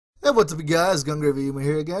Hey, what's up, you guys? Gungravy Yuma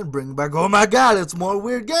here again, bringing back, oh my god, it's more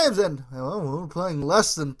weird games, and we're playing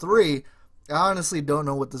Less Than 3. I honestly don't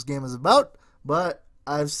know what this game is about, but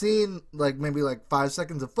I've seen, maybe 5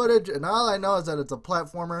 seconds of footage, and all I know is that it's a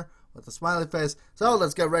platformer with a smiley face, so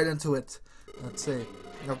let's get right into it. Let's see.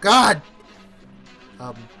 Oh god!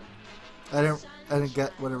 I didn't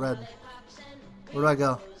get what it read. Where do I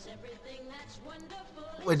go?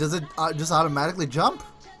 Wait, does it just automatically jump?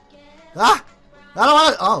 Ah! I don't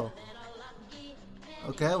want to. Oh.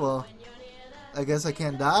 Okay, well, I guess I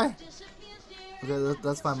can't die. Okay,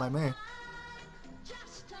 that's fine by me.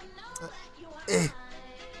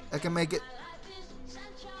 I can make it.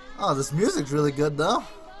 Oh, this music's really good though.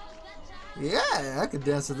 Yeah, I could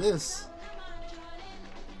dance to this.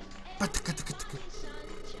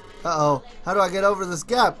 Uh-oh. How do I get over this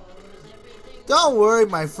gap? Don't worry,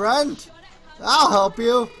 my friend. I'll help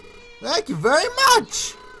you. Thank you very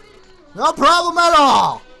much. No problem at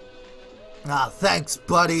all. Ah, thanks,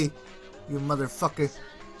 buddy. You motherfucker.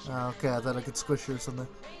 Oh, okay, I thought I could squish you or something.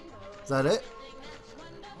 Is that it?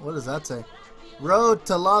 What does that say? Road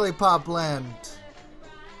to Lollipop Land.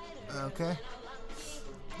 Okay.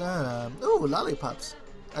 Ooh, lollipops.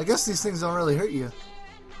 I guess these things don't really hurt you.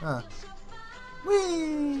 Huh. Wee,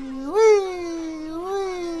 wee,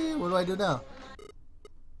 wee. What do I do now?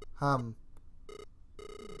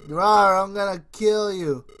 Rawr, I'm gonna kill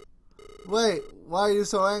you. Wait, why are you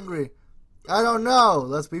so angry? I don't know.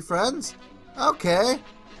 Let's be friends? Okay.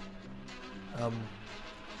 It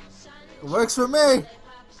works for me.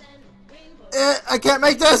 I can't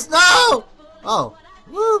make this. No! Oh.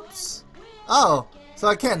 Whoops. Oh. So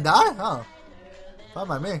I can't die? Oh. Fine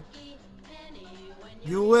by me.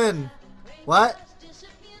 You win. What?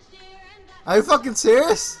 Are you fucking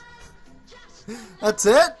serious? That's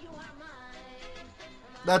it?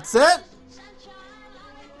 That's it?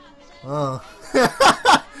 Oh.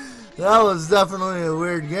 That was definitely a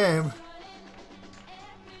weird game.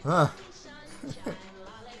 Huh.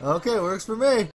 Okay, works for me.